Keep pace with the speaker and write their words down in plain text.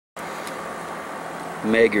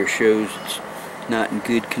Megger shows it's not in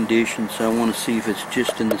good condition, so I want to see if it's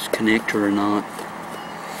just in this connector or not.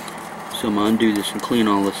 So I'm going to undo this and clean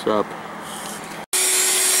all this up.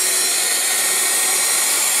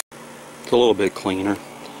 It's a little bit cleaner.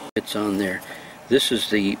 It's on there. This is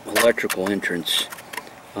the electrical entrance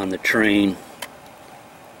on the Trane,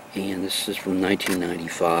 and this is from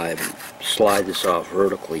 1995. And slide this off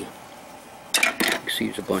vertically. You can see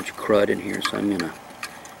there's a bunch of crud in here, so I'm going to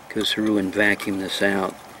go through and vacuum this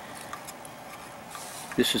out.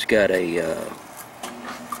 This has got a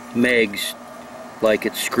megs, like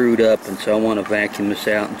it's screwed up, and so I want to vacuum this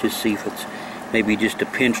out and just see if it's maybe just a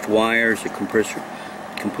pinched wires, the compressor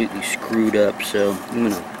completely screwed up. So I'm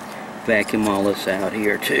going to vacuum all this out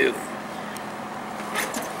here too.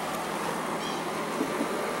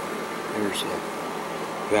 There's the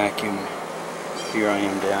vacuum. Here I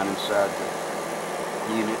am down inside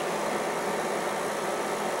the unit.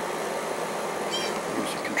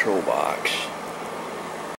 Here's the control box.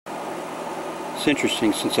 It's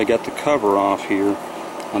interesting, since I got the cover off here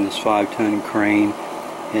on this 5-ton crane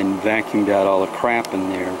and vacuumed out all the crap in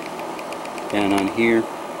there, down on here,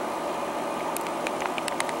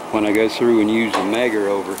 when I go through and use the Megger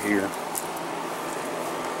over here,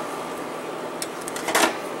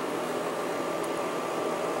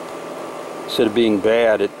 instead of being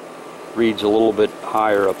bad, it reads a little bit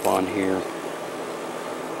higher up on here.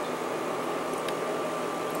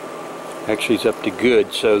 Actually, it's up to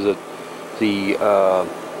good, so that the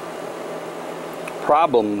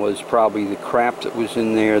problem was probably the crap that was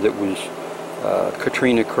in there that was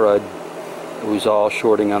Katrina crud. It was all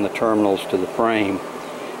shorting on the terminals to the frame.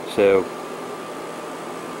 So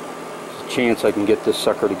there's a chance I can get this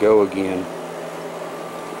sucker to go again.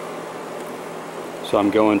 So I'm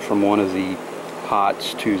going from one of the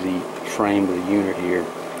pots to the frame of the unit here.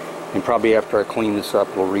 And probably after I clean this up,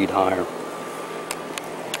 it'll read higher.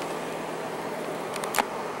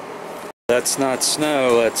 That's not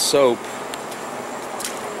snow, that's soap.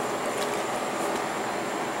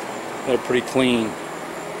 Got it pretty clean.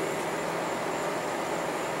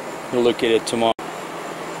 We'll look at it tomorrow.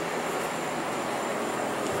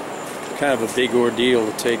 Kind of a big ordeal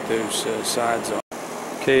to take those sides off.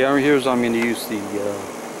 Okay, here's I'm going to use the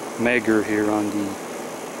Megger here on the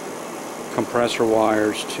compressor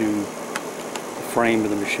wires to the frame of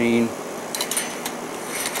the machine.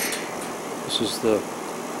 This is the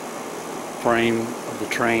frame of the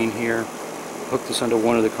Trane here. Hook this under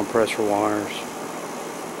one of the compressor wires.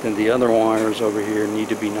 Then the other wires over here need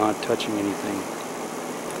to be not touching anything.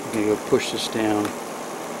 I'm going to go push this down.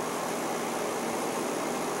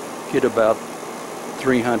 Get about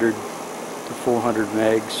 300 to 400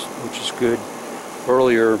 megs, which is good.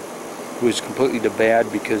 Earlier it was completely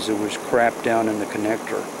bad because there was crap down in the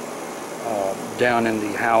connector, down in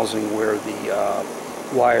the housing where the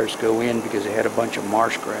wires go in, because they had a bunch of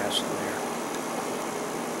marsh grass in there.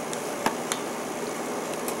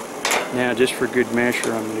 Now, just for good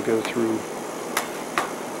measure, I'm going to go through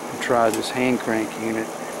and try this hand crank unit.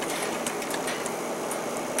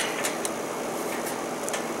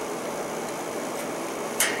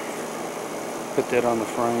 Put that on the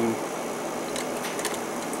frame.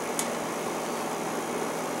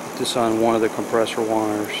 Put this on one of the compressor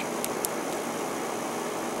wires.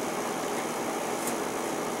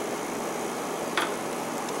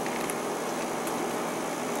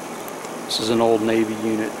 This is an old Navy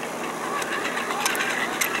unit.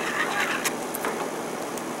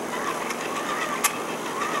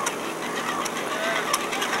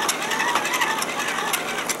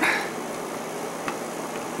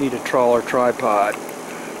 Need a trawler tripod.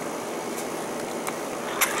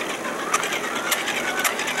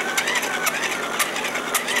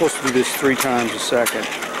 Supposed to do this 3 times a second.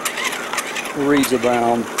 It reads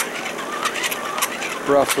about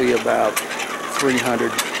roughly about 100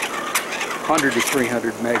 to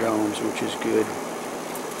 300 megohms, which is good.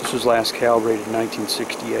 This was last calibrated in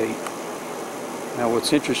 1968. Now,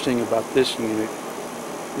 what's interesting about this unit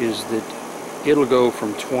is that it'll go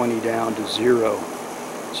from 20 down to 0.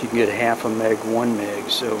 So you can get half a meg, 1 meg.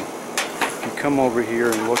 So if you come over here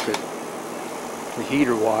and look at the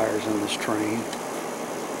heater wires on this Trane,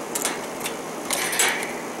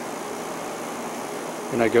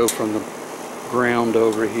 and I go from the ground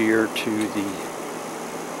over here to the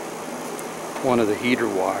one of the heater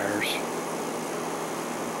wires.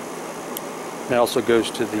 It also goes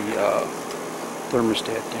to the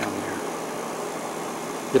thermostat down there.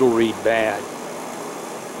 It'll read bad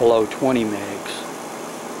below 20 megs.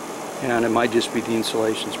 And it might just be the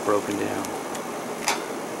insulation's broken down.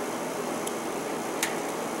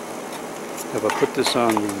 If I put this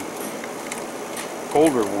on the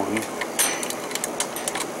older one,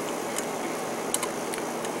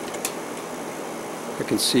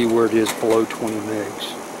 can see where it is below 20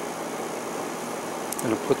 megs. I'm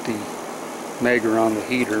going to put the Megger on the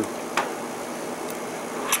heater.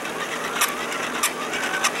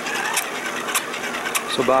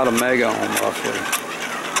 It's about a mega ohm roughly.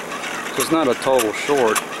 So it's not a total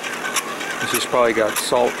short. It's just probably got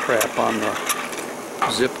salt crap on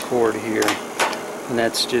the zip cord here, and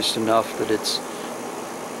that's just enough that it's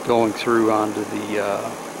going through onto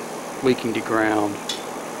the leaking to ground.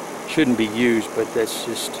 Shouldn't be used, but that's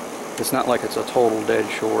just, it's not like it's a total dead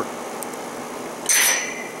short.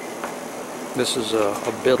 This is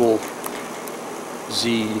a Biddle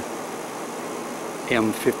Z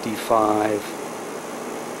M55.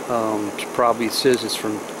 Probably, it says it's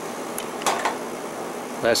from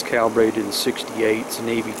last calibrated in '68. It's a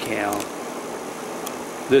Navy cal.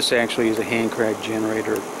 This actually is a hand crank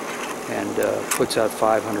generator and puts out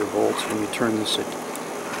 500 volts when you turn this at,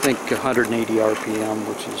 I think, 180 RPM,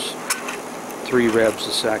 which is 3 revs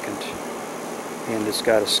a second. And it's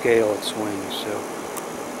got a scale it swings. So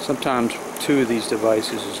sometimes 2 of these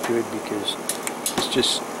devices is good because it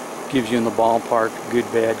just gives you in the ballpark good,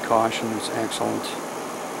 bad, caution. It's excellent.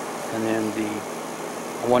 And then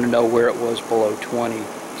I want to know where it was below 20.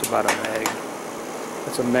 It's about a meg.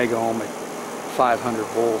 That's a mega ohm at 500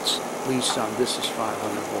 volts. At least on this is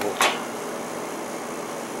 500 volts.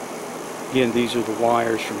 Again, these are the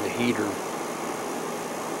wires from the heater.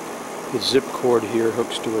 The zip cord here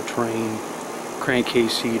hooks to a Trane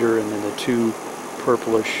crankcase heater, and then the 2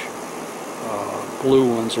 purplish blue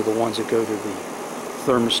ones are the ones that go to the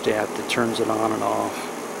thermostat that turns it on and off.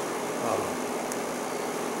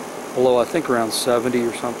 Below, I think, around 70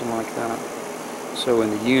 or something like that. So in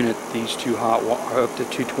the unit, these 2 hot are up to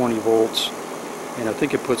 220 volts, and I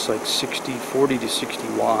think it puts like 40 to 60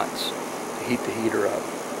 watts to heat the heater up.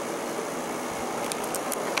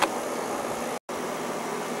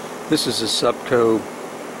 This is a Supco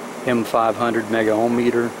M500 mega ohm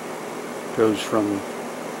meter. Goes from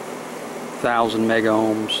 1,000 mega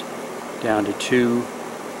ohms down to 2.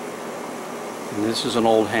 And this is an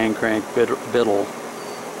old hand crank Biddle.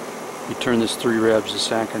 You turn this 3 revs a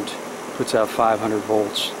second, puts out 500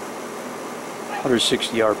 volts,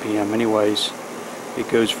 160 RPM. Anyways, it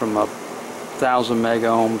goes from 1,000 mega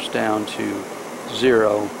ohms down to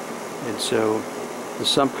 0, and so the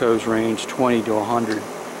Supco's range 20 to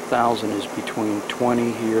 100,000 is between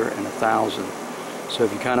 20 here and 1,000. So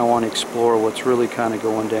if you kind of want to explore what's really kind of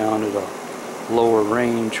going down at a lower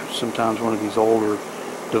range, sometimes one of these older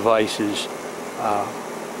devices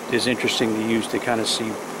is interesting to use to kind of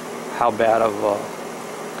see how bad of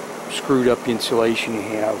screwed up insulation you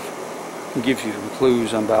have. It gives you some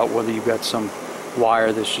clues about whether you've got some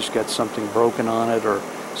wire that's just got something broken on it, or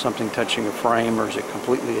something touching a frame, or is it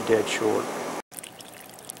completely a dead short.